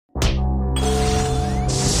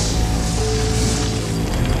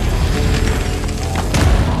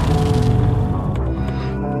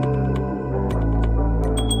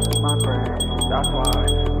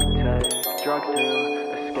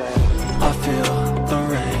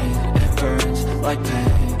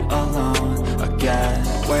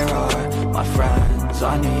friends.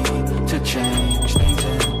 I need to change things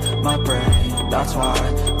in my brain. That's why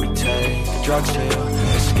we take drugs to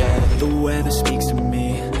escape. The weather speaks to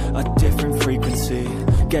me, a different frequency.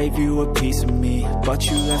 Gave you a piece of me, but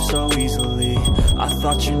you left so easily. I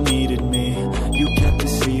thought you needed me, you kept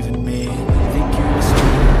deceiving me. Think you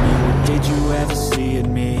mistreated me, what did you ever see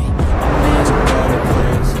in me? I'm in a better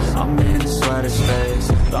place, I'm in a sweater space.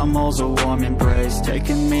 The moles a warm embrace,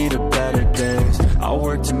 taking me to better days. I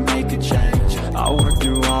work to make a change, I work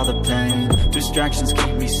through all the pain. Distractions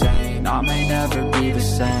keep me sane, I may never be the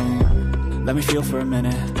same. Let me feel for a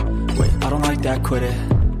minute, wait, I don't like that, quit it.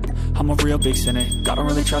 I'm a real big cynic, I don't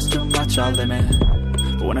really trust too much, I'll limit.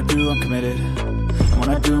 But when I do, I'm committed, and when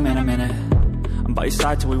I do, man, I'm in it. I'm by your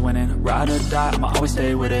side till we winning, ride or die, I'ma always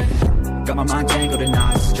stay with it. Got my mind tangled in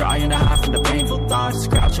knots, trying to hide from the painful thoughts.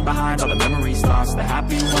 Crouching behind all the memories lost, the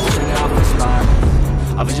happy ones to get off the spot.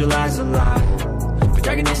 I visualize a lot,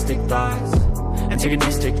 protagonistic thoughts,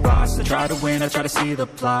 antagonistic thoughts. I try to win, I try to see the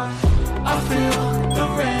plot. I feel the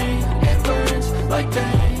rain, it burns like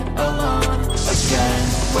pain alone. Again,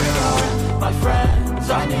 where are my friends?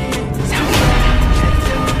 I need to change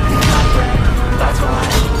my brain. That's why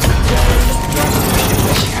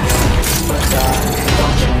but that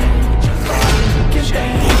don't change a fucking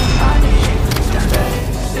thing. I need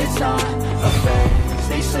space, it's not a phase.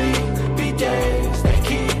 These sleepy days, they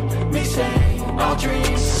keep me sane. I'll dream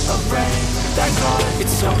of rain that caught.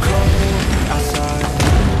 It's so cold outside.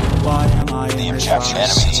 Why am I the objection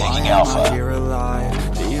enemy taking Alpha. Here alive?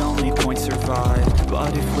 The only point survived.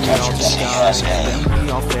 But if we all just die, then we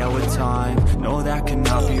all fail with time. No, that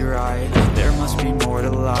cannot be right. There must be more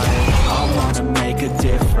to life. I wanna make a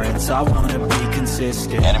difference, I wanna be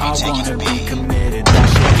consistent, enemy I wanna B. be committed. That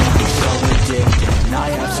shit can be so addicting. I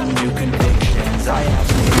have some new convictions, I have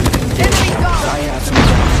some new conditions, I have some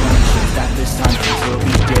intentions that this time things will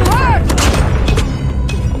be different.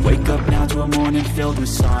 I wake up now to a morning filled with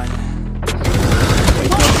sun.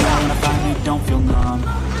 Wake up now and I finally don't feel numb.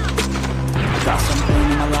 Got something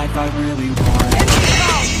in my life I really want,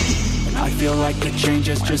 and I feel like the change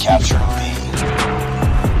has just begun.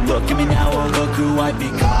 Look at me now, oh look who I've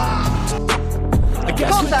become. I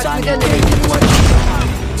guess with time you're taking what you want.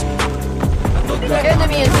 I look back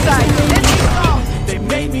enemy inside. they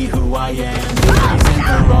made me who I am. The reason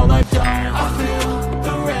for all I've done. I feel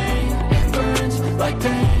the rain, it burns like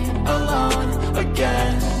pain alone.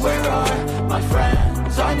 Again, where are my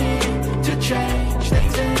friends? I need to change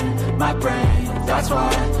things in my brain. That's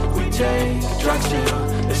why we take drugs to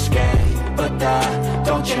escape. But that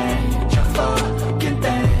don't change a fucking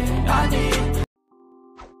thing. I need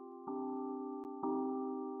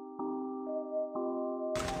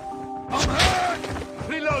I'm hurt!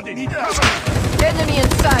 Reloading! Enemy in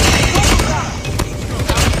sight!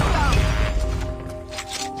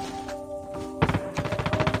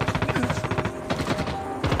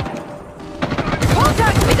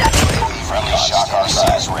 Contact with us! Friendly shock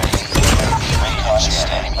RCs ready. Recon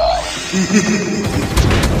standing by.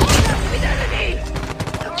 Contact with enemy!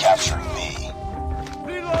 Capturing B.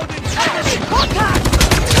 Reloading! Enemy contact!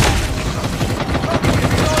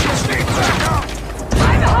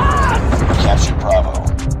 I'm hot! Captured Bravo.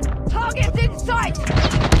 Target's in sight!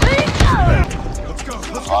 Let's go!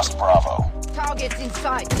 Lost Bravo. Target's in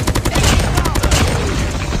sight!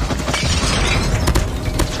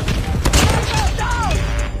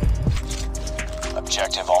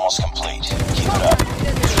 Objective almost complete. Keep it up.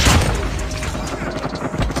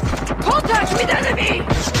 Contact with enemy!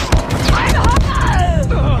 I'm hot!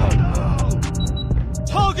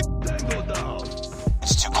 Target! Tango down!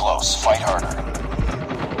 It's too close. Fight harder.